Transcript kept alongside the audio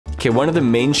Okay, one of the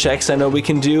main checks I know we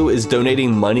can do is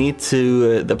donating money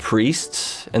to the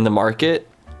priest in the market.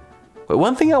 But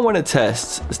one thing I want to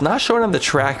test, it's not showing on the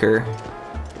tracker,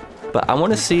 but I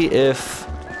want to see if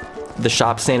the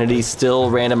shop sanity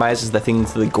still randomizes the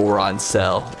things the Gorons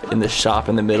sell in the shop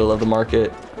in the middle of the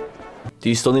market. Do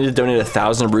you still need to donate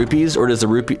 1,000 rupees, or does the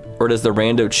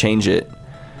rando change it?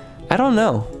 I don't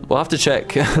know. We'll have to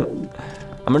check.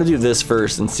 I'm gonna do this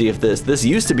first and see if this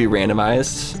used to be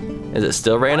randomized. Is it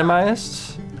still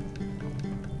randomized?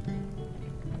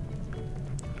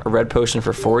 A red potion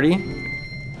for 40.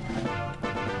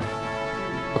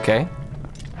 Okay.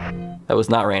 That was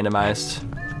not randomized.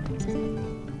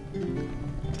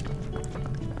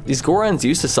 These Gorons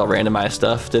used to sell randomized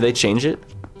stuff. Did they change it?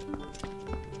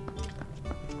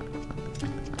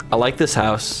 I like this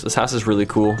house. This house is really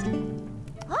cool.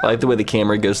 I like the way the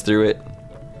camera goes through it.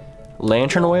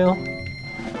 Lantern oil?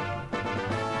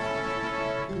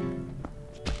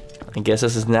 I guess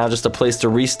this is now just a place to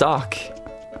restock.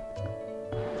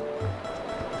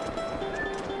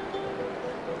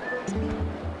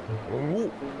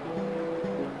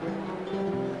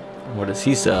 What does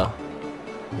he sell?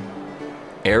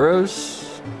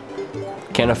 Arrows?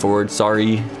 Can't afford,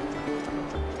 sorry.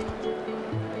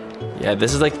 Yeah,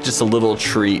 this is like just a little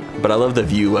treat, but I love the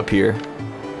view up here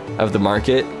of the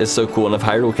market. It's so cool. And of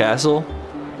Hyrule Castle,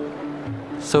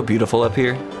 so beautiful up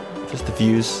here. Just the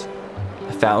views.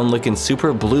 The fountain looking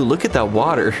super blue. Look at that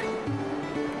water.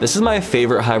 This is my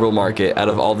favorite Hyrule Market out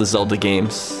of all the Zelda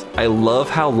games. I love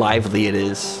how lively it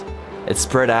is. It's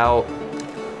spread out.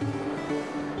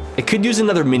 It could use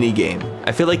another mini game.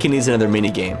 I feel like it needs another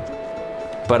mini game.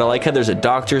 But I like how there's a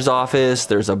doctor's office,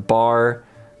 there's a bar,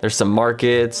 there's some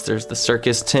markets, there's the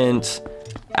circus tent,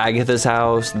 Agatha's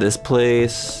house, this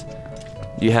place.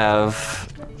 You have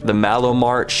the Mallow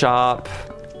Mart shop,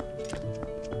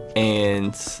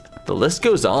 and the list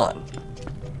goes on.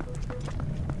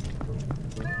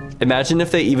 Imagine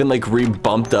if they even like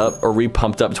re-bumped up or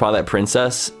re-pumped up Twilight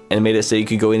Princess and made it so you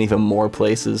could go in even more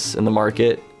places in the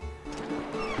market.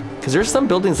 Because there's some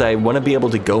buildings I want to be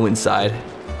able to go inside.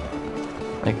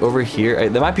 Like over here,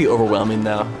 that might be overwhelming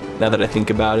though, now that I think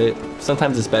about it.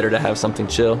 Sometimes it's better to have something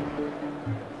chill.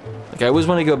 Like I always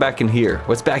want to go back in here.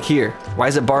 What's back here? Why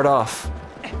is it barred off?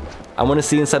 I want to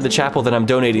see inside the chapel that I'm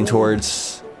donating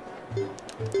towards.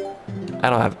 I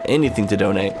don't have anything to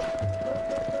donate.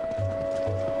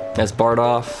 That's barred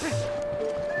off.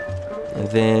 And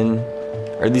then,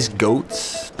 are these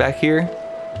goats back here?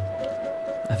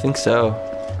 I think so.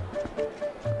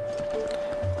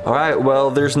 Alright, well,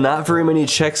 there's not very many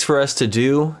checks for us to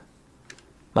do.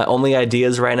 My only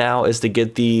ideas right now is to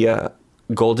get the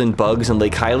golden bugs in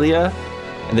Lake Hylia,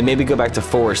 and then maybe go back to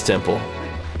Forest Temple.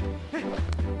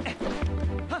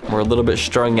 We're a little bit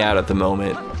strung out at the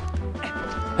moment.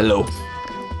 Hello.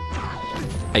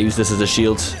 I use this as a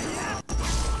shield.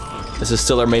 This is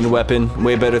still our main weapon,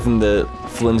 way better than the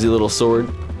flimsy little sword.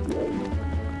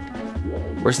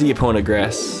 Where's the Epona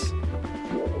grass?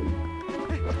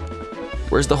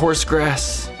 Where's the horse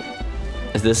grass?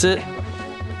 Is this it?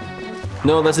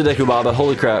 No, that's a Dekubaba.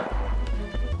 Holy crap.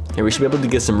 Here, we should be able to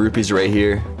get some rupees right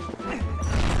here.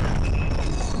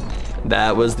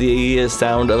 That was the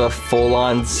sound of a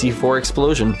full-on C4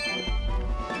 explosion.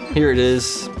 Here it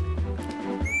is.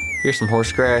 Here's some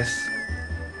horse grass.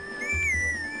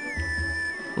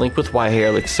 Link with white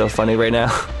hair looks so funny right now.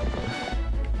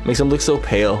 Makes him look so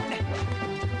pale.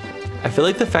 I feel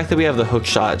like the fact that we have the hook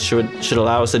shot should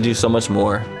allow us to do so much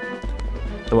more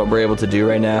than what we're able to do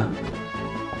right now.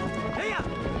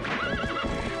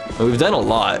 And we've done a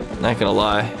lot, not gonna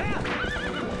lie.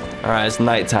 Alright, it's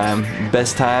nighttime.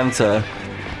 Best time to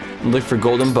look for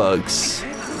golden bugs.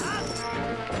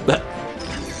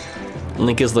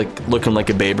 Link is like looking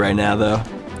like a babe right now though.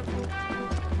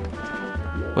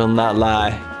 Will not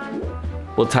lie.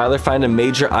 Will Tyler find a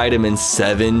major item in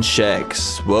 7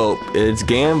 checks? Whoa, it's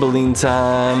gambling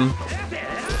time.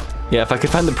 Yeah, if I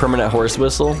could find the permanent horse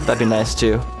whistle, that'd be nice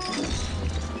too.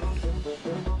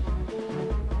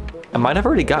 I might have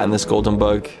already gotten this golden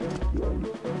bug.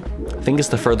 I think it's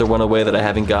the further one away that I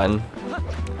haven't gotten.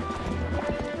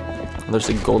 There's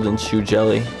a golden chew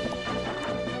jelly.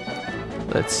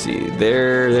 Let's see,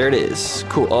 there it is.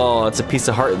 Cool, oh, it's a piece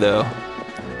of heart though.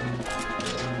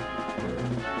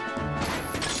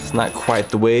 Not quite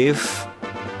the wave.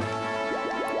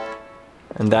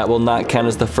 And that will not count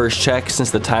as the first check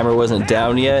since the timer wasn't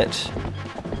down yet.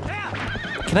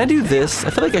 Can I do this? I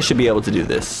feel like I should be able to do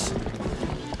this.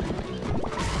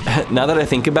 Now that I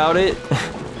think about it,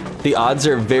 the odds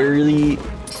are very,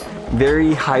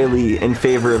 very highly in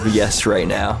favor of yes right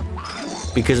now.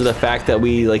 Because of the fact that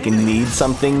we like need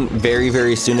something very,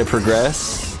 very soon to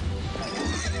progress.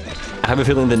 I have a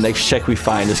feeling the next check we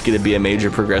find is going to be a major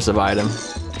progressive item.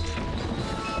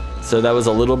 So that was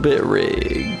a little bit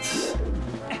rigged.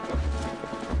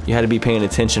 You had to be paying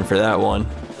attention for that one.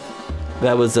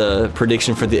 That was a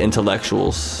prediction for the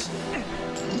intellectuals.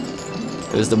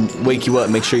 It was to wake you up,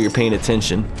 make sure you're paying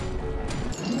attention.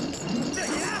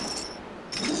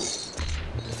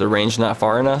 Is the range not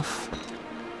far enough?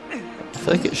 I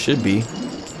feel like it should be.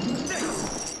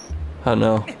 Oh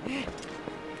no.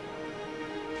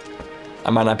 I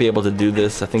might not be able to do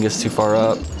this. I think it's too far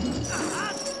up.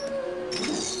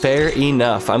 Fair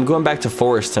enough. I'm going back to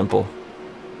Forest Temple.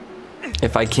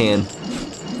 If I can.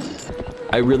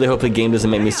 I really hope the game doesn't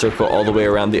make me circle all the way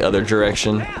around the other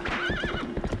direction.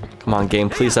 Come on, game.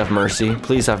 Please have mercy.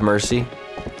 Please have mercy.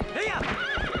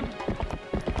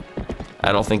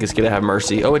 I don't think it's gonna have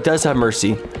mercy. Oh, it does have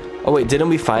mercy. Oh wait, didn't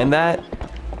we find that?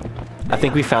 I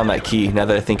think we found that key, now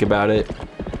that I think about it.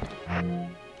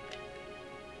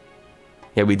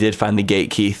 Yeah, we did find the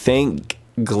gate key. Thank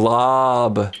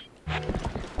Glob.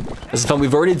 This is fun.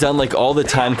 We've already done like all the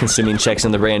time-consuming checks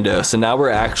in the rando, so now we're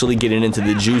actually getting into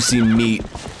the juicy meat.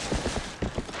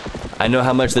 I know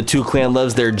how much the Toucan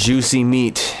loves their juicy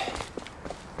meat.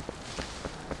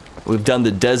 We've done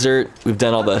the desert. We've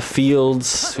done all the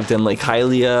fields. We've done Lake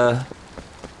Hylia.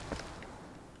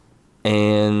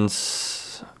 And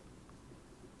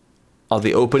all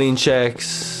the opening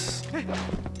checks.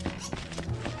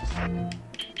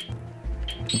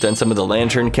 Done some of the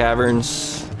lantern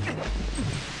caverns.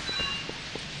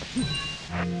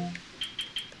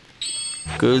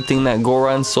 Good thing that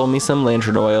Goron sold me some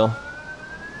lantern oil.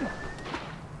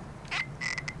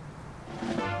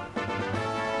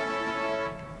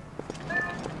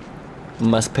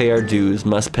 Must pay our dues,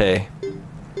 must pay.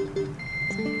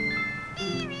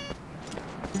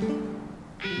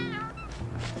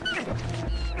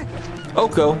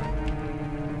 Oko.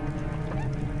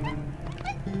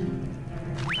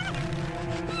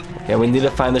 Yeah, we need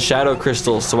to find the shadow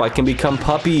crystals so I can become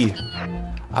puppy.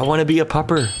 I want to be a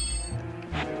pupper.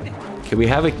 Okay, we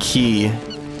have a key,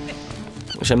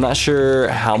 which I'm not sure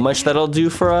how much that'll do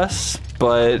for us,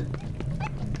 but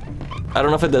I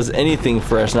don't know if it does anything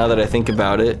for us now that I think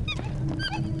about it.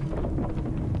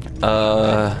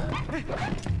 Because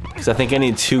I think I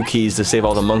need 2 keys to save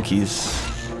all the monkeys.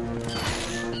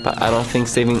 But I don't think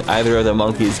saving either of the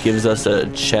monkeys gives us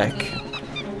a check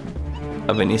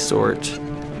of any sort.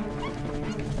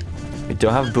 We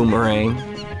don't have boomerang.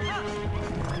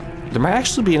 There might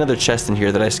actually be another chest in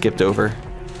here that I skipped over.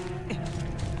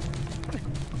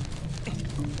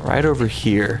 Right over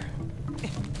here.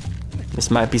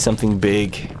 This might be something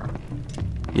big.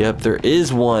 Yep, there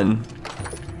is one.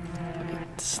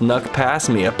 It snuck past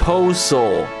me. A pose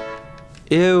soul.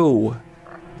 Ew.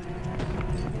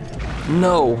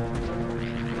 No.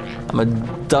 I'm a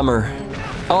dumber.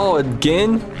 Oh,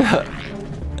 again?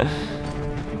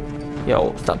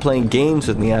 Yo, stop playing games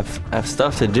with me. I have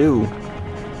stuff to do.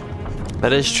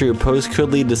 That is true. Pose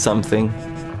could lead to something.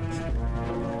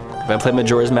 If I play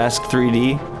Majora's Mask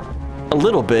 3D, a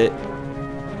little bit.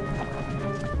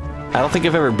 I don't think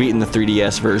I've ever beaten the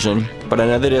 3DS version, but I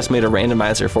know they just made a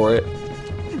randomizer for it.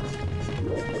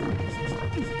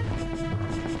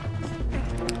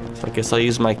 So I guess I'll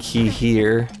use my key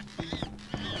here.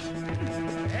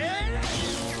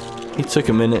 It took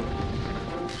a minute.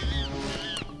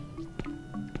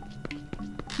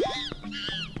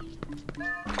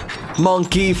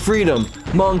 Monkey freedom!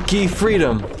 Monkey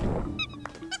freedom!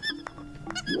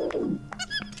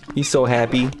 He's so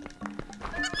happy.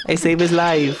 I save his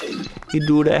life. He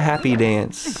do the happy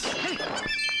dance.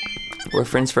 We're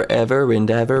friends forever,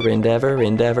 endeavor, endeavor,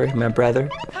 endeavor, my brother.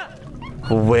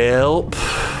 Well,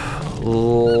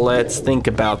 let's think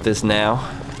about this now.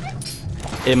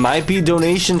 It might be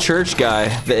donation church guy.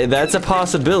 That's a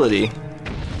possibility.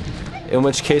 In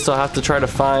which case I'll have to try to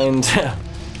find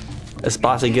a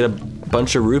spot to get a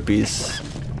bunch of rupees.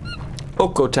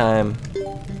 Oko time.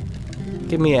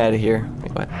 Get me out of here.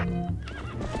 Wait, what?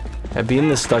 Yeah, being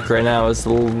this stuck right now is a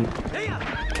little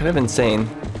kind of insane.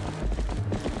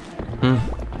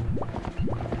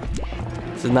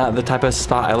 This is not the type of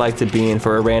spot I like to be in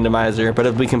for a randomizer, but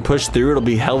if we can push through, it'll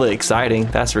be hella exciting,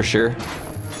 that's for sure.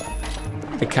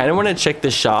 I kind of want to check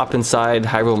the shop inside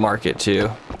Hyrule Market too.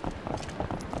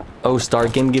 Oh,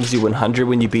 Start Game gives you 100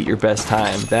 when you beat your best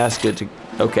time. That's good to...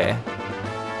 Okay.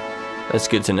 That's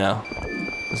good to know.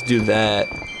 Let's do that.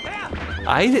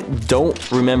 I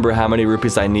don't remember how many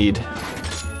rupees I need.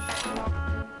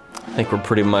 I think we're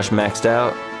pretty much maxed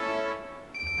out.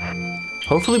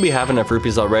 Hopefully we have enough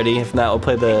rupees already. If not, we'll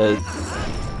play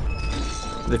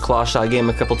the claw shot game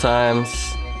a couple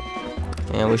times.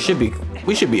 And we should be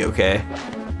okay.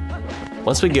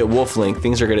 Once we get Wolf Link,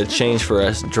 things are gonna change for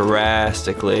us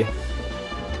drastically.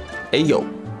 Hey yo,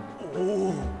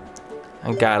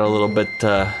 I got a little bit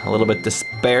to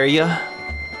spare ya.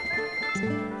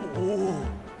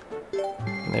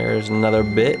 There's another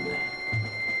bit.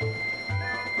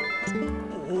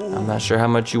 I'm not sure how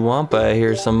much you want, but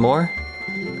here's some more.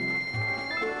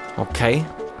 Okay,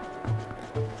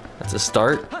 that's a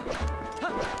start.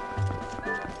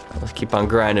 Let's keep on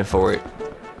grinding for it.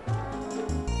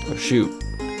 Oh shoot.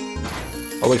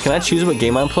 Oh wait, can I choose what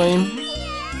game I'm playing?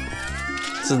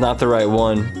 This is not the right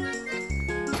one.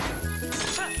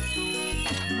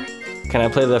 Can I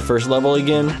play the first level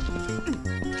again?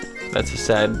 That's a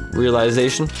sad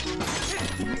realization.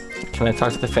 Can I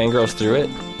talk to the fangirls through it?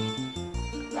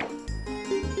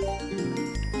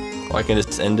 Oh, I can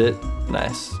just end it?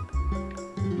 Nice.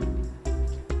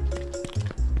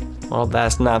 Well,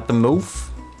 that's not the move.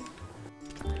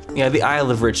 Yeah, the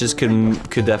Isle of Riches could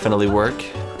definitely work.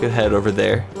 Could head over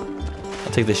there.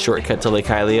 I'll take the shortcut to Lake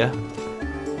Hylia.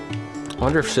 I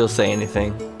wonder if she'll say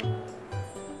anything.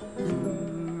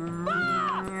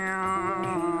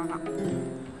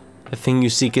 The thing you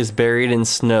seek is buried in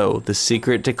snow. The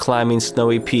secret to climbing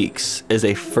snowy peaks is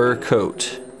a fur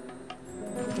coat.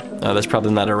 Oh, that's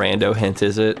probably not a rando hint,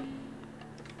 is it?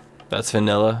 That's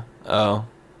vanilla. Oh.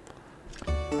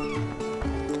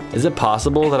 Is it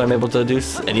possible that I'm able to do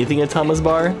anything at Thomas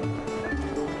Bar?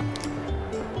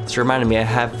 This reminded me, I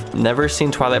have never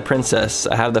seen Twilight Princess.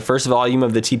 I have the first volume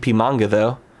of the TP manga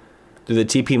though. Dude, the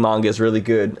TP manga is really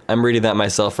good. I'm reading that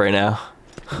myself right now.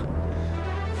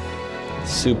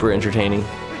 Super entertaining.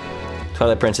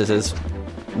 Twilight Princess is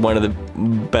one of the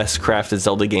best crafted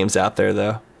Zelda games out there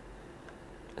though.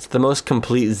 It's the most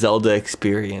complete Zelda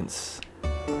experience.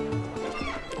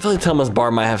 I feel like Thomas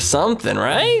Bar might have something,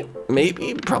 right?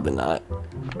 Maybe, probably not.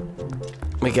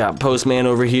 We got Postman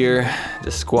over here,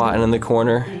 just squatting in the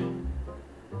corner.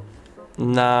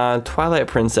 Nah, Twilight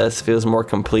Princess feels more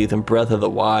complete than Breath of the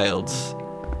Wilds.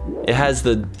 It has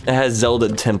Zelda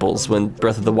temples when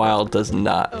Breath of the Wild does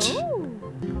not.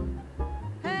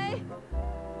 Hey.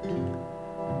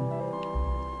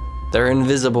 They're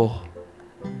invisible.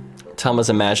 Thomas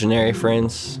imaginary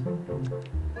friends.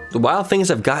 The wild things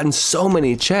have gotten so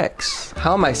many checks.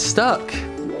 How am I stuck?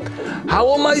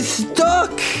 How am I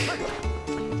stuck?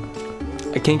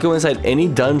 I can't go inside any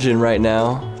dungeon right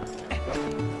now.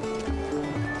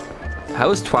 How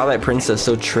is Twilight Princess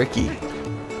so tricky?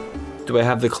 Do I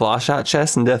have the Clawshot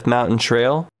chest in Death Mountain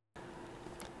Trail?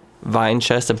 Vine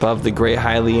chest above the Great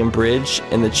Hylian Bridge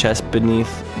and the chest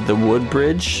beneath the Wood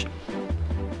Bridge?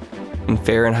 In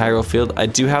Fair and Hyrule Field? I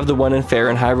do have the one in Fair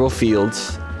and Hyrule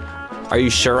Fields. Are you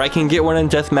sure I can get one in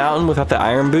Death Mountain without the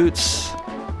iron boots?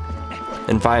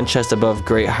 And Vine chest above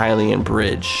Great Hylian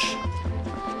Bridge.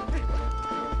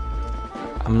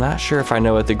 I'm not sure if I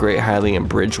know what the Great Hylian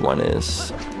Bridge one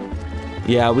is.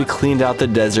 Yeah, we cleaned out the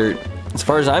desert. As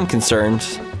far as I'm concerned,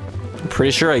 I'm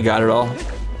pretty sure I got it all.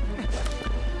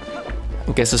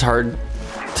 I guess it's hard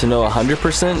to know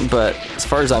 100%, but as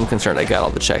far as I'm concerned, I got all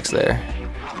the checks there.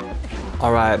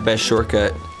 All right, best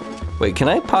shortcut. Wait, can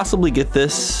I possibly get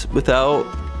this without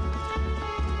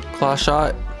Claw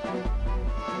Shot?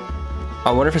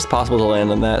 I wonder if it's possible to land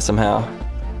on that somehow.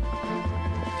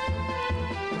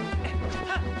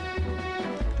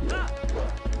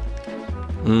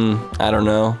 I don't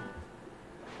know.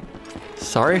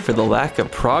 Sorry for the lack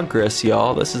of progress,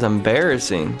 y'all. This is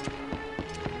embarrassing.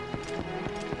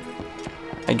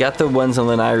 I got the ones on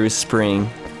Lanayru Spring.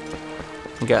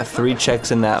 I got 3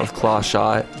 checks in that with Claw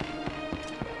Shot.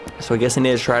 So I guess I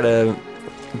need to try to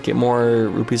get more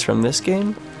rupees from this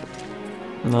game.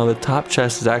 No, the top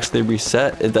chest is actually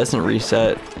reset. It doesn't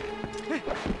reset.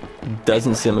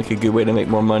 Doesn't seem like a good way to make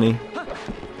more money.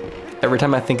 Every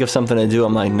time I think of something to do,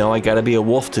 I'm like, no, I gotta be a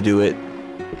wolf to do it.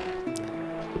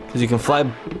 Because you can fly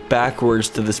backwards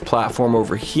to this platform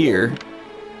over here,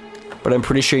 but I'm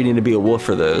pretty sure you need to be a wolf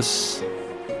for those.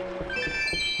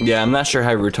 Yeah, I'm not sure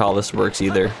how Rutalis works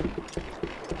either.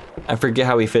 I forget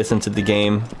how he fits into the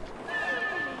game.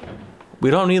 We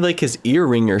don't need like his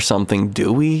earring or something,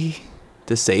 do we?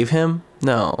 To save him?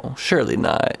 No, surely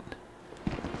not.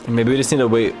 Maybe we just need to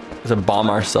wait to bomb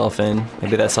ourselves in.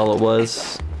 Maybe that's all it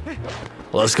was.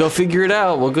 Let's go figure it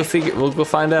out. We'll go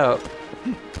find out.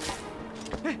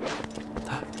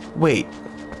 Wait.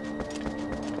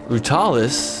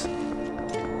 Rutalis?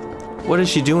 What is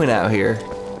she doing out here?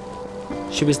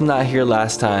 She was not here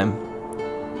last time.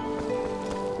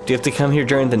 Do you have to come here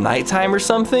during the nighttime or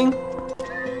something?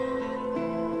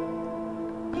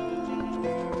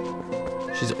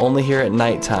 She's only here at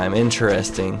nighttime.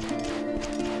 Interesting.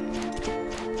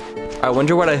 I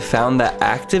wonder what I found that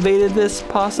activated this,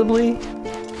 possibly?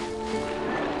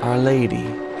 Our lady.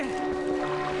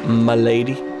 My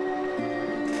lady.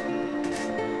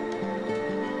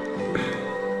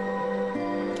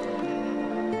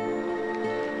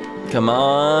 Come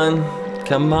on.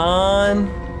 Come on.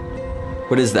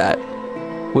 What is that?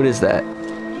 What is that?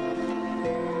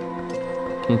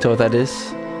 Can you tell what that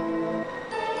is?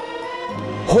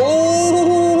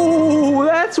 Oh,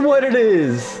 that's what it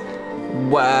is.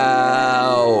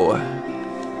 Wow.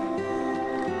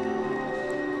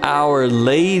 Our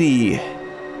lady.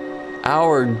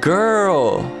 Our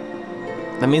girl.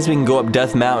 That means we can go up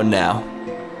Death Mountain now.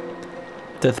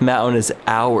 Death Mountain is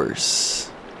ours.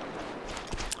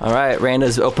 All right,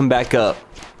 Randa's open back up.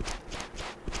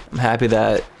 I'm happy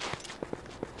that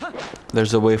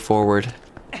there's a way forward.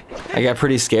 I got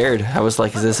pretty scared. I was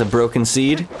like, is this a broken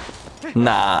seed?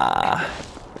 Nah.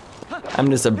 I'm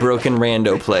just a broken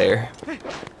rando player.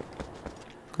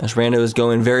 This rando is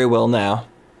going very well now.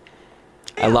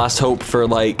 I lost hope for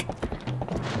like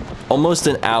almost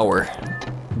an hour,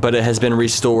 but it has been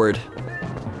restored.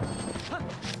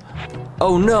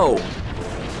 Oh no!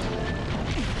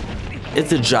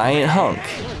 It's a giant hunk.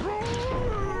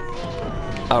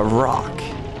 A rock.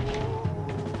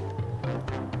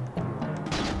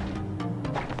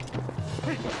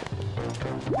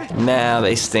 Now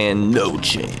they stand no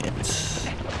chance.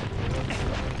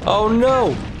 Oh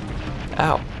no!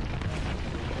 Ow.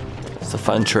 It's a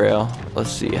fun trail.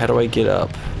 Let's see, how do I get up?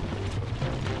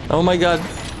 Oh my god.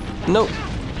 Nope.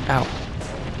 Ow.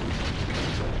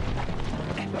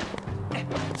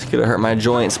 It's gonna hurt my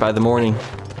joints by the morning.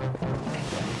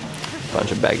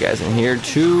 Bunch of bad guys in here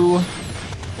too.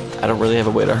 I don't really have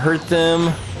a way to hurt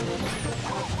them.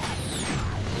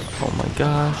 Oh my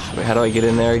gosh. Wait, how do I get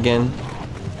in there again?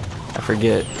 I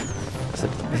forget.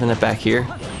 Isn't it back here?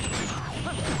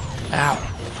 Ow.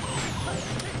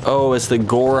 Oh, it's the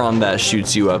Goron that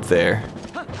shoots you up there.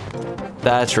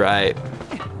 That's right.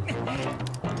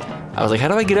 I was like, how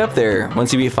do I get up there?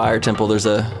 Once you beat Fire Temple, there's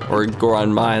or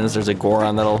Goron Mines, there's a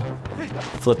Goron that'll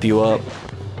flip you up.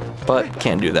 But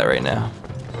can't do that right now.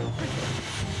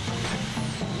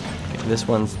 Okay, this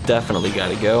one's definitely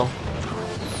gotta go.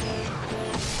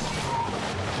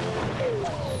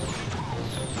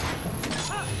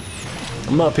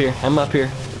 I'm up here, I'm up here.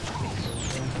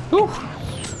 Whew.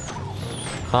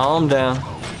 Calm down.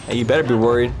 Hey, you better be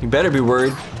worried. You better be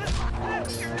worried.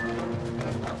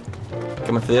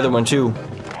 Coming for the other one too.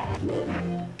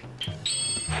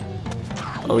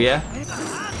 Oh yeah?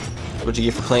 What'd you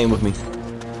get for playing with me?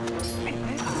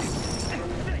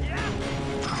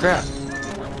 Crap.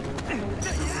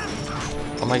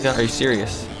 Oh my god, are you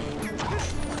serious?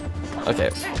 Okay,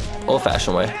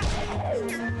 old-fashioned way.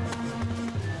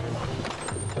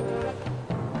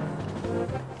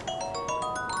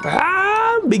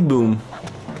 Ah, big boom.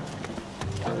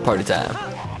 Party time.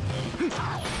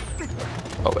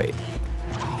 Oh wait.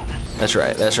 That's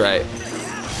right, that's right.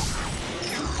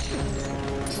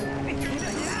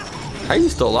 How are you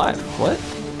still alive? What?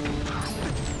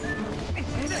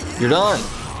 You're done.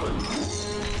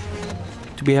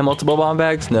 Do we have multiple bomb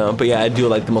bags? No, but yeah, I do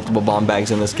like the multiple bomb bags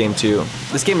in this game too.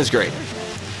 This game is great.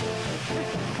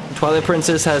 Twilight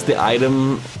Princess has the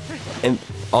item and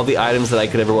all the items that I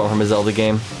could ever want from a Zelda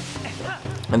game.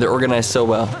 And they're organized so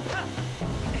well.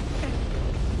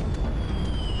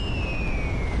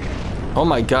 Oh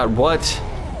my god, what?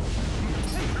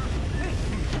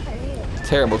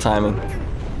 Terrible timing.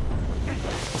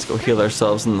 Let's go heal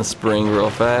ourselves in the spring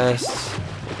real fast.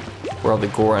 Where all the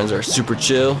Gorons are super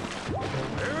chill.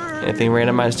 Anything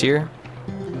randomized here?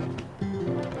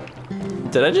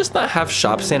 Did I just not have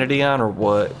shop sanity on or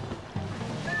what?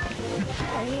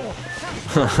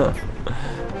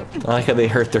 I like how they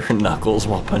hurt their knuckles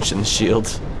while punching the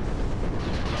shields.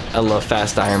 I love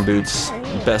fast iron boots.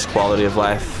 Best quality of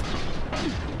life.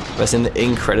 Have I seen the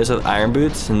end credits with iron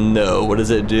boots? No, what does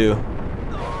it do?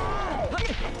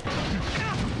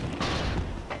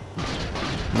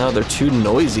 No, they're too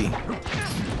noisy.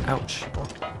 Ouch.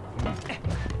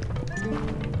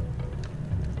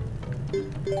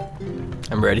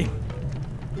 I'm ready.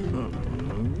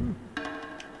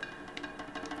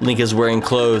 Link is wearing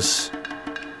clothes.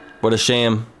 What a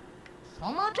shame.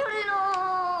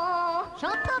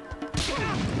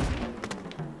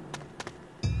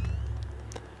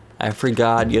 I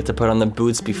forgot you have to put on the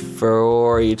boots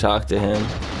before you talk to him.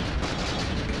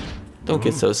 Don't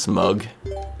get so smug.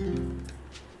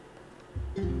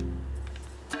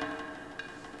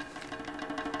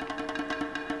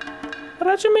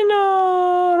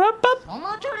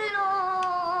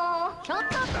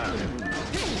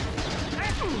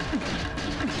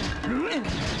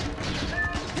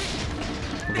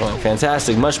 Going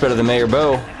fantastic. Much better than Mayor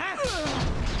Bo.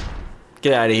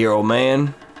 Get out of here, old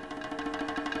man.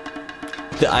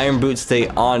 The iron boots stay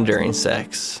on during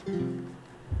sex.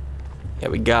 Yeah,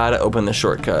 we gotta open the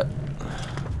shortcut.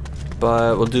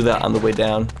 But we'll do that on the way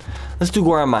down. Let's do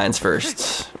Goron Mines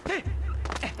first.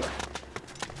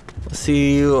 Let's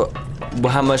see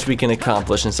how much we can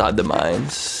accomplish inside the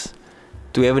mines.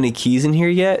 Do we have any keys in here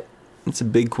yet? It's a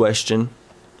big question.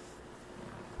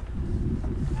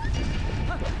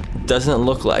 Doesn't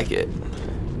look like it.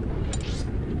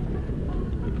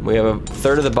 We have a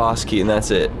third of the boss key and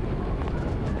that's it.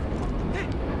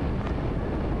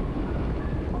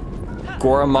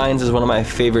 Goron Mines is one of my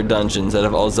favorite dungeons out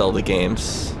of all Zelda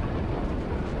games.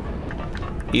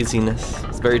 Easiness.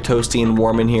 It's very toasty and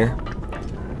warm in here.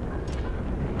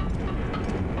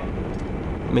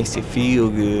 Makes you feel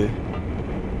good.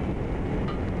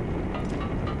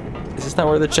 Is this not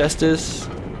where the chest is?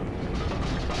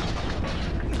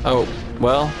 Oh,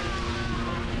 well.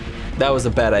 That was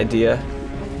a bad idea.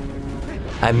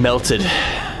 I melted.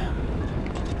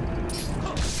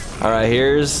 Alright,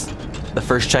 here's the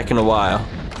first check in a while.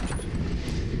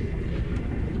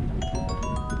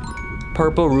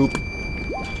 Purple roop.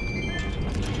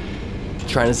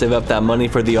 Trying to save up that money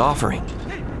for the offering.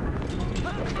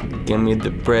 Give me the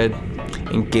bread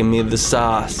and give me the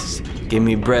sauce. Give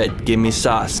me bread, give me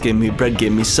sauce. Give me bread,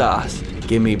 give me sauce.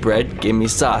 Give me bread, give me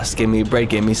sauce. Give me bread,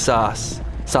 give me sauce.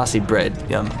 Saucy bread,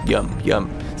 yum, yum, yum.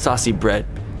 Saucy bread,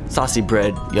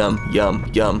 yum,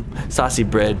 yum, yum. Saucy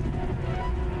bread.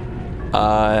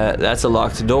 That's a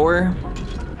locked door.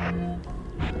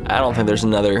 I don't think there's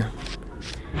another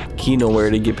key nowhere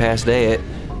to get past that.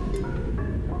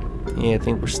 Yeah, I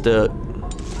think we're stuck.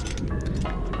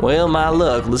 Well, my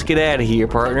luck. Let's get out of here,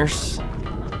 partners.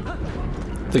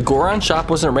 The Goron shop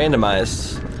wasn't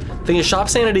randomized. I think the shop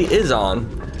sanity is on.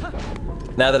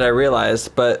 Now that I realize,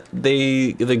 but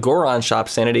the Goron shop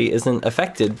sanity isn't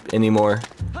affected anymore.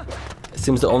 It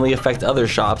seems to only affect other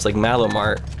shops like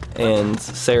Malomart and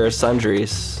Sarah's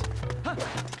Sundries.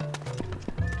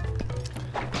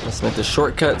 Let's make the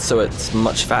shortcut so it's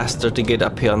much faster to get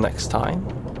up here next time.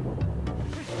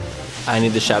 I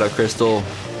need the Shadow Crystal.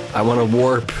 I want to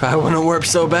warp. I want to warp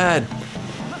so bad.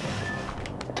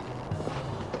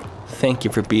 Thank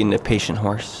you for being a patient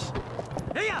horse.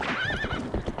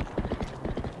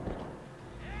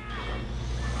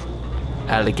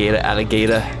 Alligator,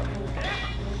 alligator.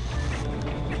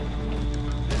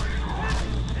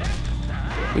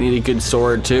 We need a good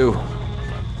sword too.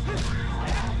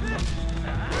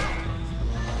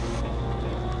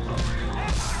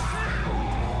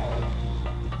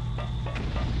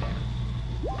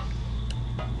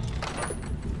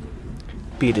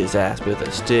 Beat his ass with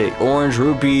a stick. Orange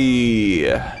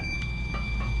rupee.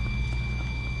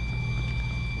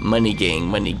 Money gang,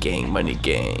 money gang, money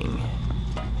gang.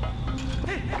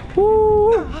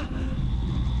 Woo.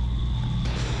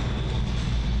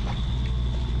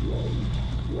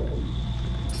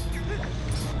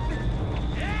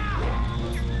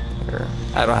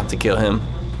 I don't have to kill him.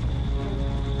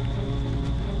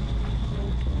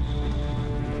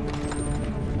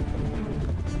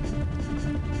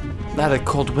 Now the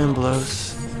cold wind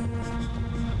blows.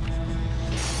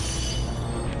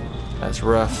 That's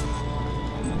rough.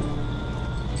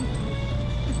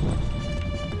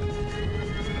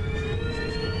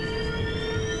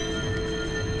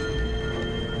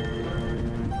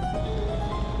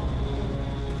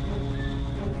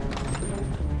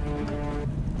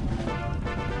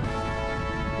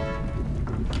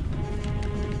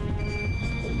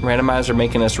 Randomizer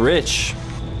making us rich.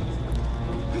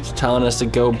 It's telling us to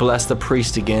go bless the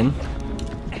priest again.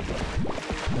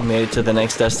 We made it to the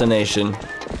next destination.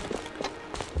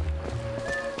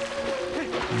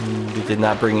 We did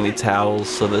not bring any towels,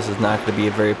 so this is not going to be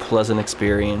a very pleasant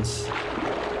experience.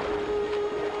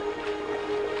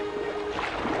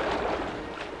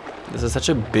 This is such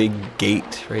a big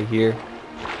gate right here.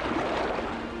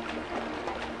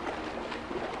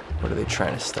 What are they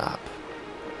trying to stop?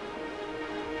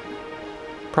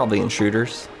 Probably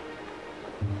intruders.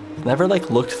 Never like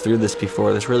looked through this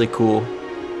before. That's really cool.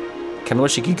 Kind of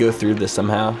wish you could go through this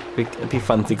somehow. It'd be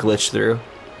fun to glitch through.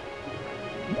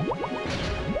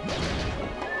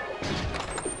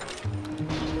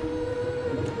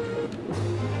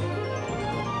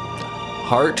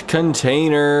 Heart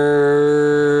container.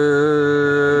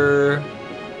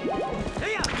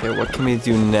 Okay, what can we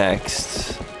do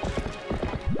next?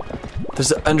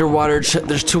 There's an underwater.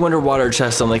 There's 2 underwater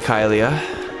chests on Lake Hylia.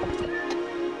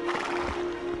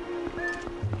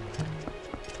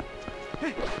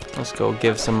 Let's go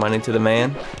give some money to the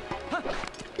man.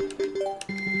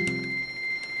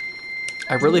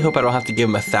 I really hope I don't have to give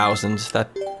him 1,000.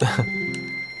 That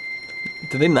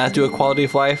did they not do a quality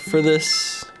of life for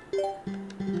this?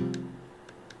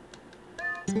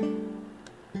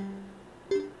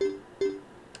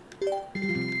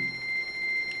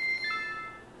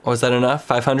 Was that enough?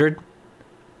 500?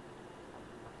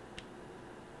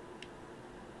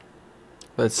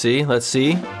 Let's see, let's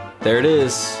see. There it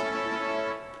is.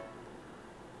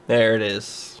 There it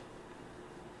is.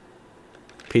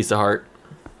 Piece of heart.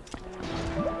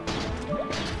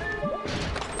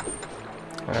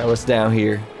 Alright, what's down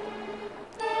here?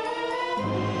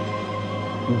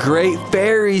 Great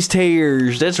Fairies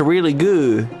Tears! That's really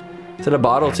good. Is that a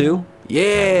bottle too?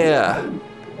 Yeah!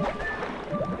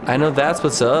 I know that's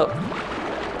what's up.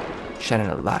 Shining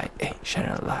a light, hey, shining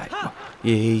a light. Oh,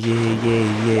 yeah, yeah,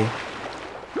 yeah, yeah.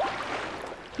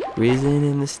 Risen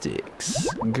in the sticks,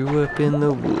 grew up in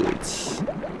the woods.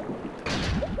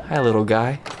 Hi, little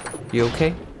guy. You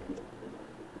okay?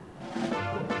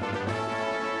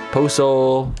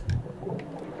 Postal.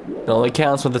 It only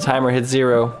counts when the timer hits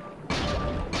 0.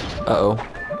 Uh-oh.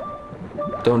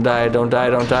 Don't die, don't die,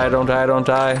 don't die, don't die, don't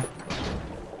die.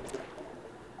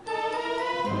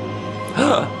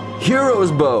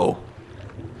 Hero's bow.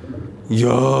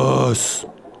 Yes.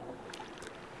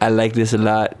 I like this a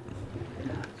lot.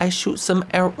 I shoot some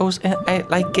arrows and I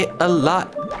like it a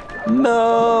lot.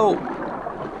 No.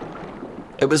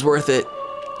 It was worth it.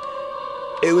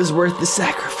 It was worth the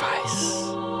sacrifice.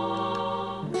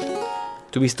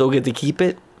 Do we still get to keep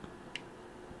it?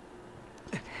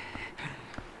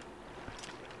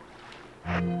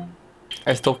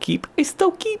 I still keep.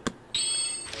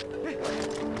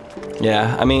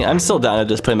 Yeah, I mean, I'm still down to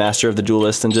just play Master of the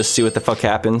Duelist and just see what the fuck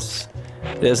happens.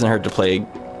 It doesn't hurt to play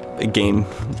a game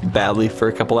badly for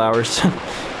a couple hours.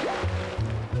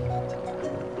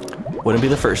 Wouldn't be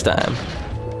the first time.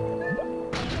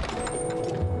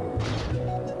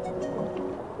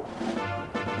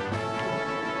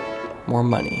 More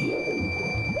money.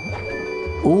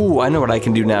 Ooh, I know what I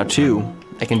can do now too.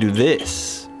 I can do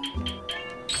this.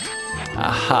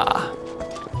 Aha.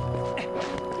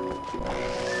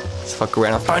 Let's fuck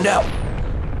around and find out.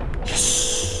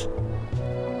 Yes.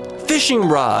 Fishing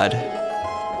rod.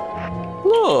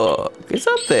 Look, it's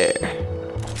up there.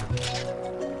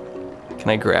 Can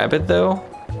I grab it though?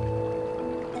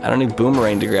 I don't need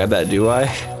boomerang to grab that, do I?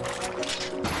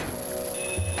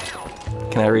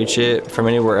 Can I reach it from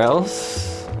anywhere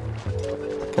else?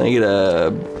 Can I get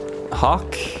a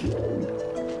hawk?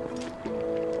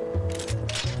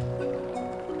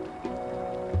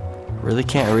 Really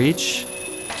can't reach?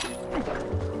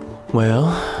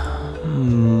 Well,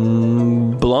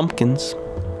 Blumpkins.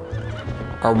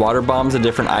 Are water bombs a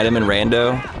different item in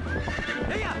Rando?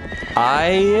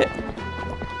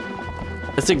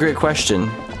 That's a great question.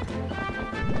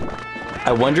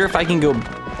 I wonder if I can go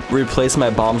replace my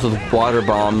bombs with water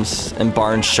bombs in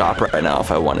Barn's shop right now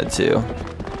if I wanted to.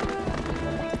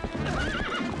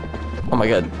 Oh my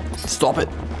god. Stop it.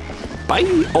 Bye.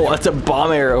 Oh, that's a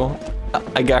bomb arrow.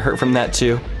 I got hurt from that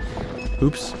too.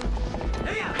 Oops.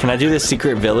 Can I do this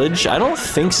secret village? I don't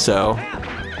think so.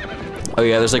 Oh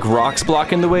yeah, there's like rocks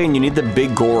blocking the way and you need the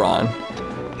big Goron.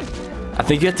 I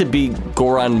think you have to beat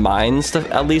Goron mines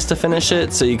at least to finish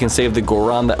it, so you can save the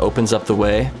Goron that opens up the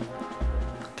way.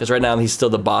 Because right now he's still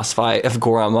the boss fight of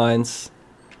Goron mines.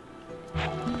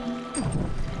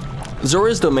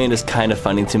 Zora's domain is kind of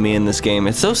funny to me in this game.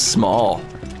 It's so small.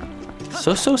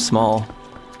 So small.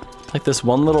 Like this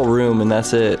one little room and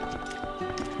that's it.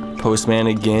 Postman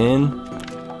again.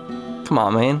 Come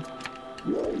on, man.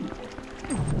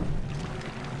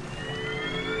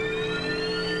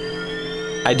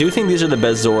 I do think these are the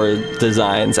best Zora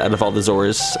designs out of all the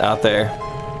Zoras out there.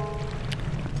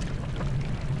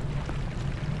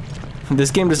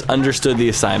 This game just understood the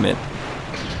assignment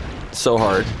so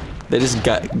hard. They just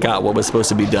got what was supposed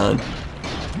to be done.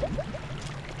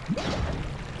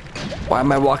 Why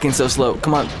am I walking so slow?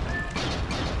 Come on.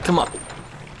 Come on.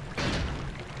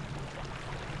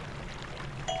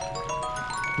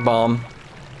 Bomb.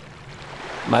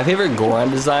 My favorite Goron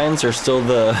designs are still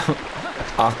the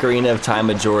Ocarina of Time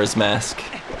Majora's Mask.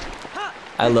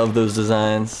 I love those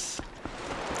designs.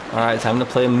 Alright, time to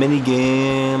play a mini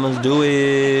game. Let's do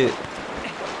it.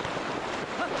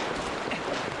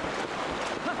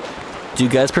 Do you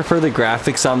guys prefer the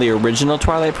graphics on the original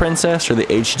Twilight Princess or the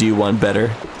HD one better?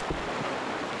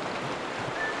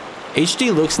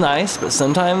 HD looks nice, but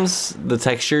sometimes the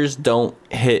textures don't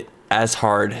hit as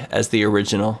hard as the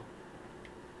original.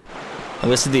 And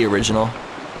this is the original.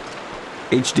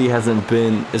 HD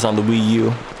is on the Wii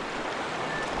U.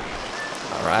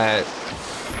 Alright,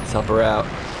 let's help her out.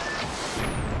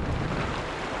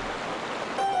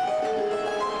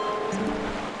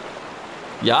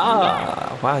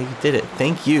 Yeah. Wow, you did it.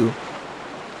 Thank you.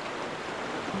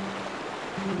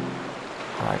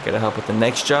 Alright, gotta help with the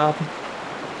next job.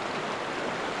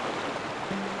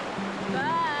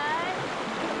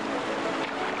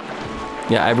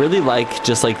 Yeah, I really like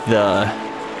just like the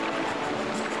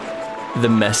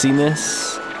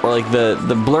messiness or like the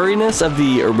blurriness of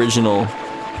the original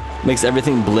makes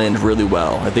everything blend really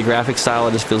well. Like the graphic style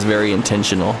just feels very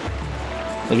intentional.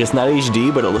 Like it's not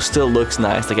HD, but it still looks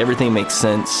nice. Like everything makes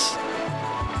sense.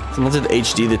 Sometimes with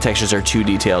HD, the textures are too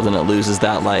detailed and it loses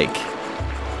that like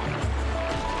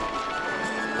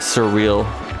surreal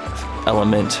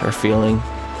element or feeling.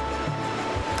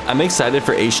 I'm excited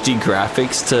for HD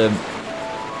graphics to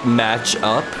match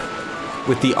up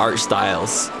with the art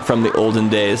styles from the olden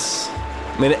days.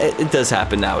 I mean, it does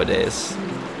happen nowadays,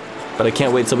 but I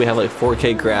can't wait till we have like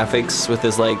 4K graphics with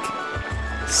this like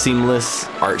seamless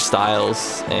art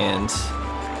styles and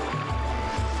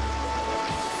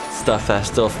stuff that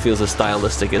still feels as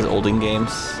stylistic as olden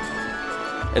games.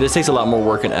 It just takes a lot more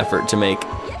work and effort to make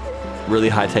really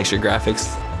high texture graphics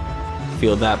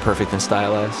feel that perfect and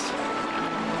stylized.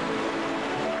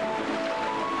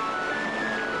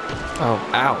 Oh,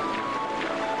 ow.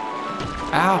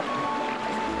 Ow.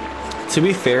 To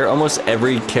be fair, almost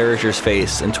every character's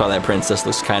face in Twilight Princess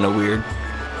looks kind of weird.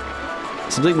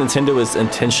 Seems like Nintendo is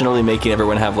intentionally making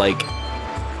everyone have like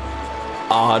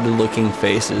odd looking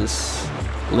faces.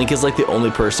 Link is like the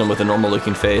only person with a normal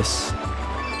looking face.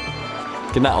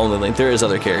 Not only Link, there is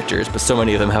other characters, but so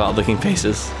many of them have odd looking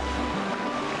faces.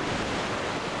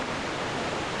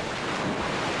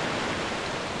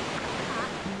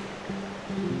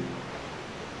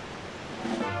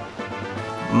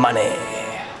 Money.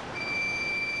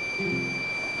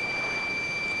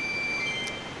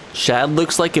 Shad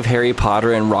looks like if Harry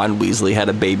Potter and Ron Weasley had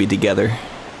a baby together.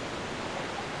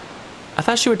 I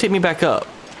thought she would take me back up.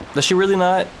 Does she really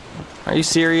not? Are you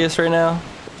serious right now?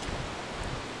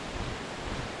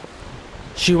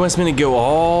 She wants me to go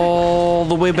all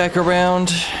the way back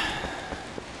around.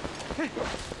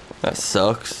 That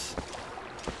sucks.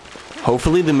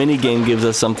 Hopefully the minigame gives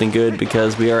us something good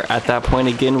because we are at that point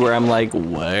again where I'm like,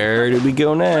 where do we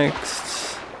go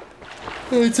next?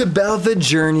 It's about the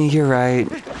journey, you're right.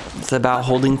 It's about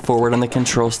holding forward on the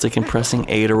control stick and pressing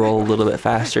A to roll a little bit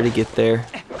faster to get there.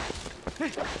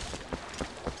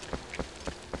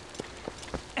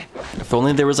 If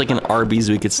only there was like an Arby's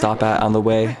we could stop at on the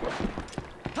way.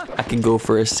 I could go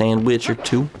for a sandwich or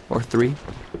 2 or 3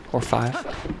 or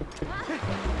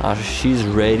 5. Oh, she's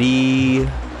ready.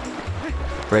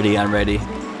 Ready, I'm ready.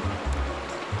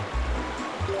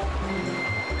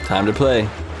 Time to play.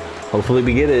 Hopefully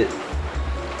we get it.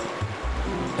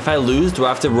 If I lose, do I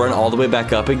have to run all the way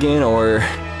back up again, or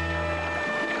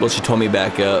will she tow me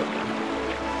back up?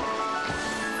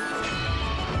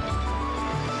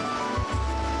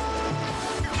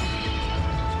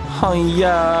 Oh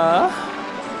yeah.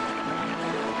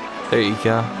 There you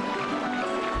go.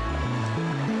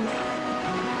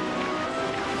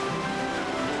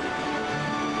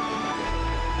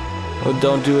 Oh,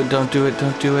 don't do it, don't do it,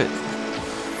 don't do it.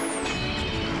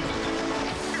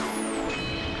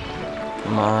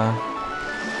 Come on.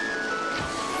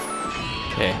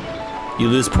 Okay. You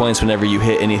lose points whenever you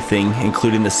hit anything,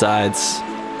 including the sides.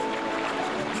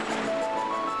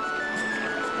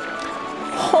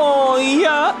 Oh,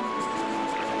 yeah.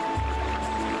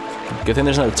 Good thing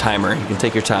there's no timer. You can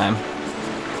take your time.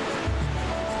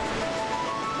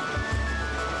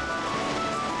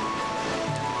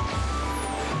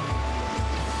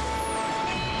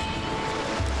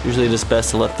 Usually it's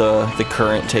best to let the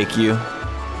current take you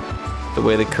the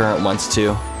way the current wants to.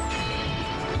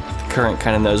 The current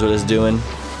kind of knows what it's doing.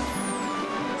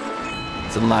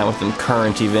 It's in line with them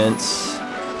current events.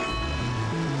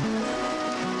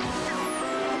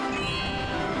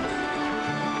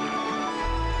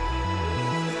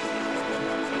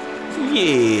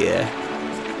 Yeah.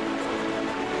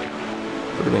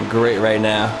 Would have been great right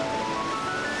now.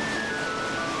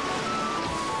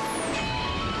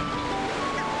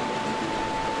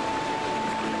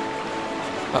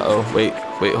 Uh-oh,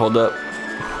 wait, hold up.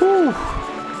 Whew.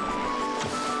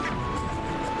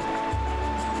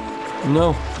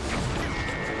 No.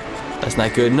 That's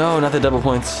not good. No, not the double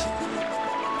points.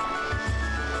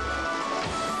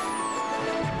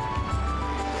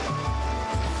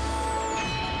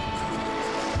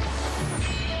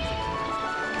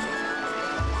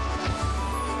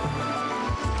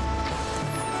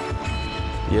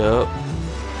 Yup.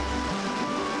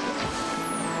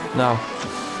 No.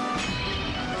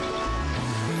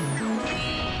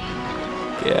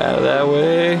 Get out of that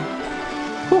way.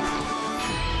 Whew.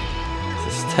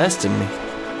 This is testing me.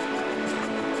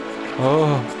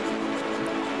 Oh.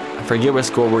 I forget what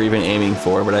score we're even aiming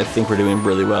for, but I think we're doing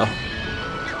really well.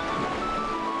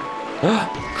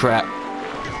 Crap.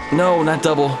 No, not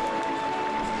double.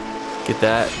 Get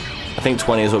that. I think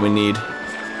 20 is what we need.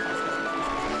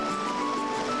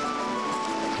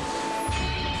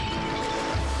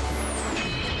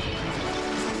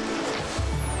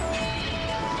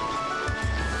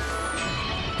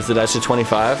 Is it actually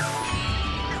 25?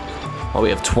 Oh, we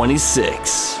have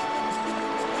 26.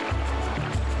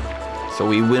 So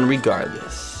we win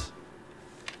regardless.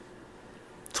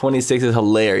 26 is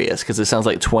hilarious because it sounds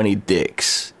like 20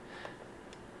 dicks.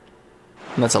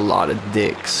 And that's a lot of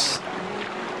dicks.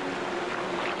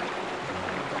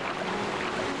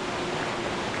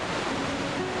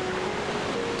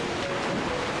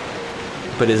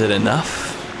 But is it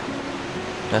enough?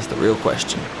 That's the real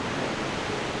question.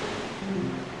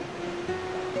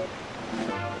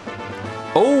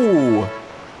 Oh!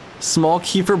 Small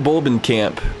Kiefer Bulbin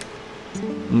camp.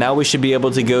 Now we should be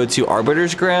able to go to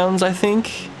Arbiter's Grounds, I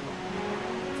think.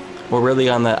 We're really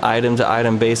on the item to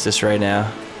item basis right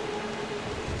now.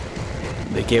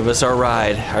 They gave us our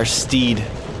ride, our steed.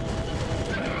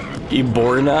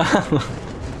 Iborna.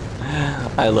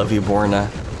 I love Iborna.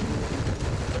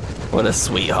 What a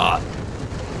sweetheart.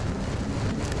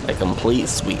 A complete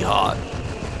sweetheart.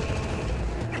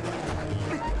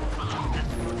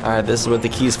 Alright, this is what the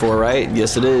key's for, right?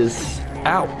 Yes, it is.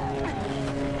 Ow!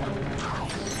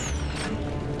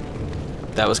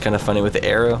 That was kind of funny with the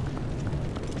arrow.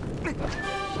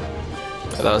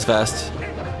 Oh, that was fast.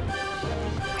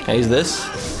 Can I use this?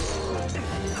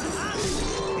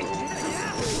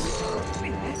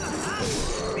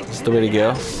 This is the way to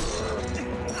go.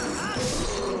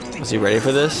 Is he ready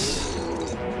for this?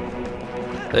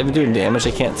 Are they even doing damage?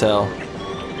 I can't tell.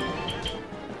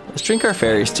 Let's drink our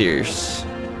fairy's tears.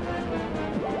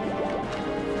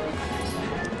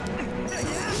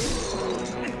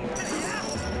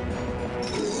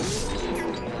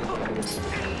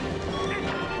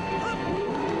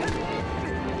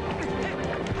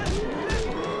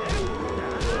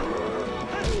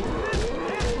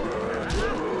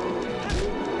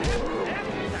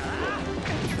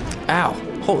 Ow!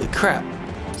 Holy crap!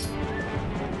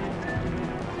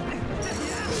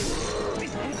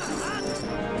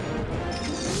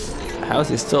 How is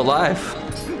he still alive?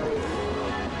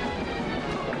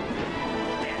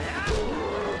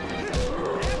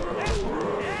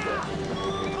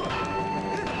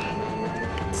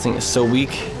 This thing is so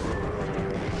weak.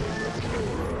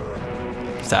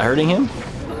 Is that hurting him?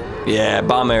 Yeah,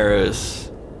 bomb arrows.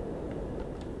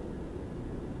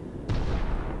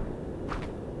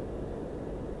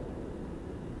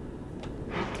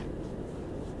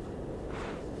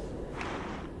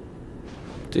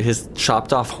 Dude, his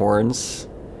chopped off horns,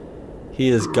 he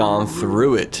has gone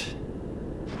through it.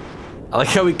 I like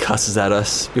how he cusses at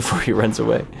us before he runs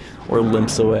away or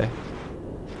limps away.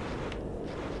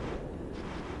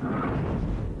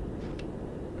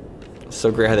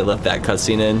 So great how they left that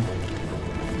cutscene in.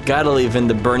 Gotta leave in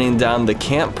the burning down the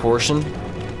camp portion.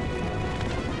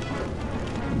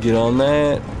 Get on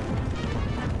that.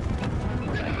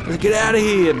 Let's get out of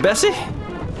here, Bessie.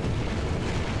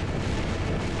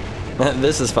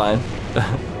 This is fine.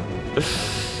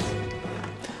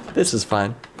 This is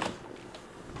fine.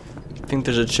 I think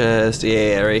there's a chest.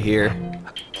 Yeah, right here.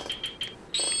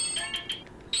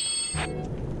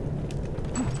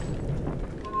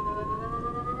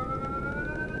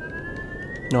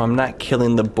 No, I'm not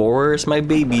killing the boar. It's my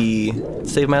baby. It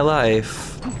saved my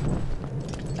life.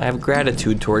 I have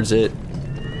gratitude towards it.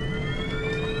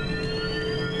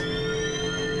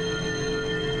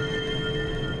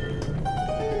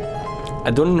 I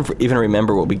don't even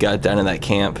remember what we got down in that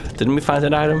camp. Didn't we find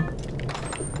that item?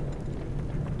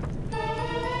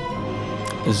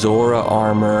 Zora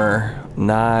armor.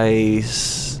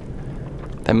 Nice.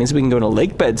 That means we can go to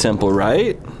Lakebed Temple,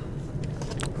 right?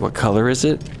 What color is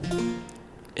it?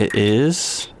 It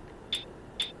is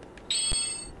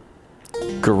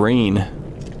green.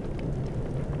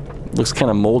 Looks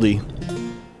kind of moldy.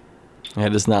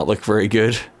 That does not look very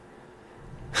good.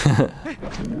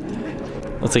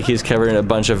 Looks like he's covering a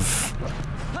bunch of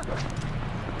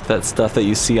that stuff that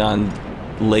you see on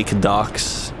lake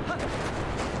docks.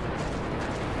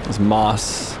 It's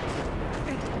moss.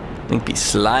 I think be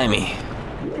slimy.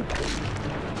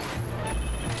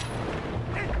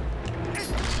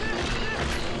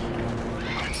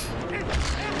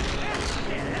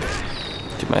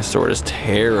 Dude, my sword is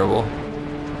terrible.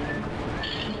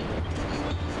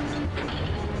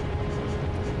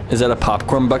 Is that a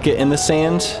popcorn bucket in the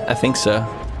sand? I think so.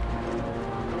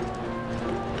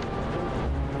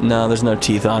 No, there's no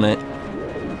teeth on it.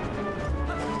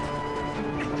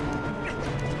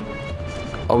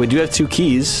 Oh, we do have 2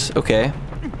 keys. Okay.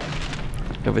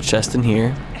 We have a chest in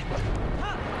here.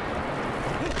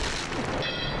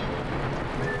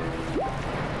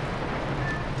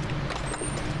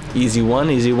 Easy one,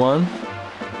 easy one.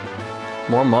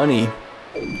 More money.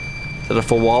 Is that a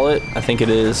full wallet? I think it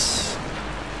is.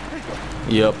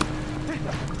 Yup.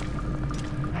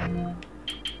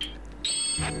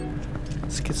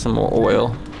 Let's get some more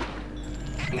oil.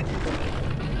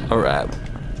 Alright.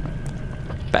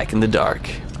 Back in the dark.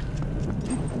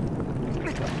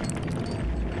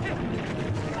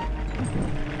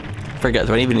 Forgot,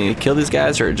 do I even need to kill these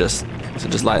guys or is it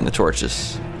just lighting the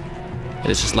torches?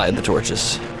 It is just lighting the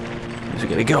torches. We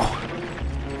gotta go.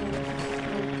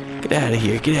 Get out of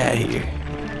here, get out of here.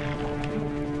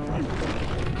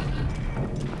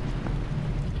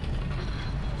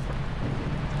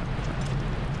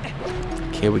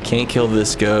 Okay, we can't kill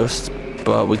this ghost,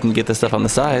 but we can get the stuff on the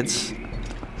sides.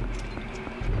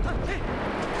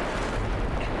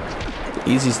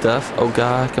 Easy stuff. Oh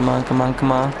god, come on, come on,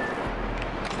 come on.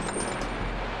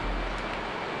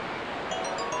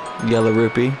 Yellow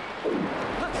rupee.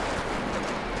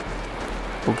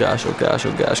 Oh gosh, oh gosh,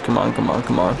 oh gosh, come on, come on,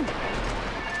 come on.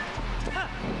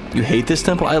 You hate this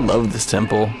temple? I love this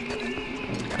temple.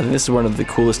 I think this is one of the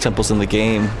coolest temples in the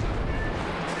game.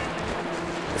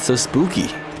 It's so spooky.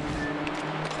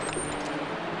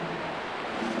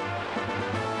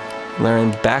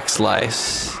 Learn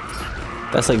backslice.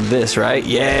 That's like this, right?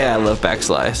 Yeah, I love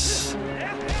backslice.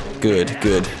 Good,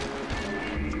 good.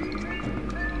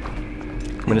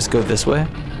 I'm gonna just go this way.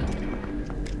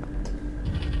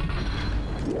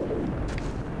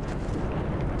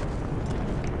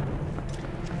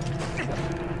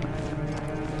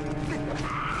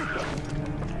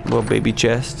 Little baby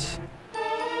chests.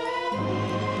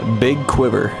 A big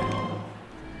quiver.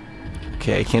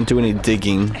 Okay, I can't do any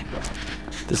digging.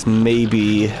 This may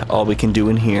be all we can do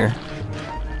in here.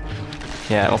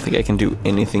 Yeah, I don't think I can do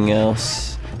anything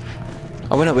else.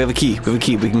 Oh wait, no, we have a key. We have a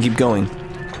key. We can keep going.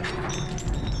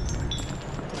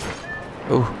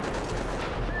 Oh.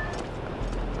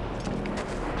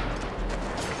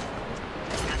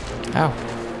 Ow.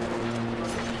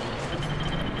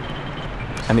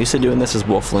 I'm used to doing this as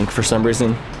Wolf Link for some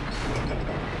reason.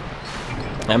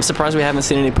 I'm surprised we haven't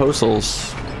seen any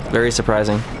postals. Very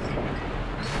surprising.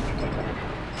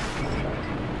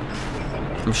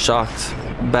 I'm shocked,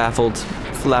 baffled,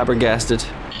 flabbergasted.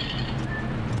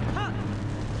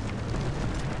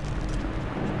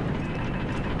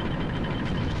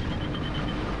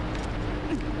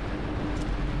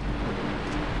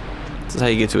 This is how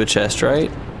you get to a chest, right?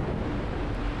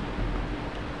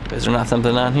 Is there not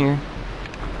something on here?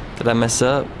 Did I mess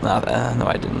up? No,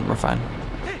 I didn't. We're fine.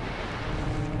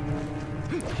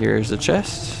 Here's the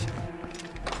chest.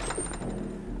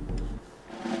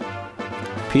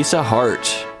 Piece of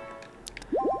heart.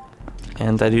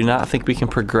 And I do not think we can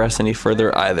progress any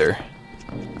further either.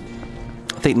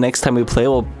 I think next time we play,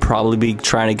 we'll probably be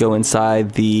trying to go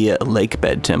inside the lake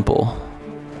bed temple.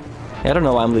 I don't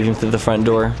know why I'm leaving through the front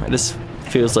door. It just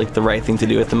feels like the right thing to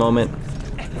do at the moment.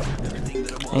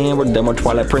 And we're done with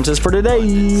Twilight Princess for today.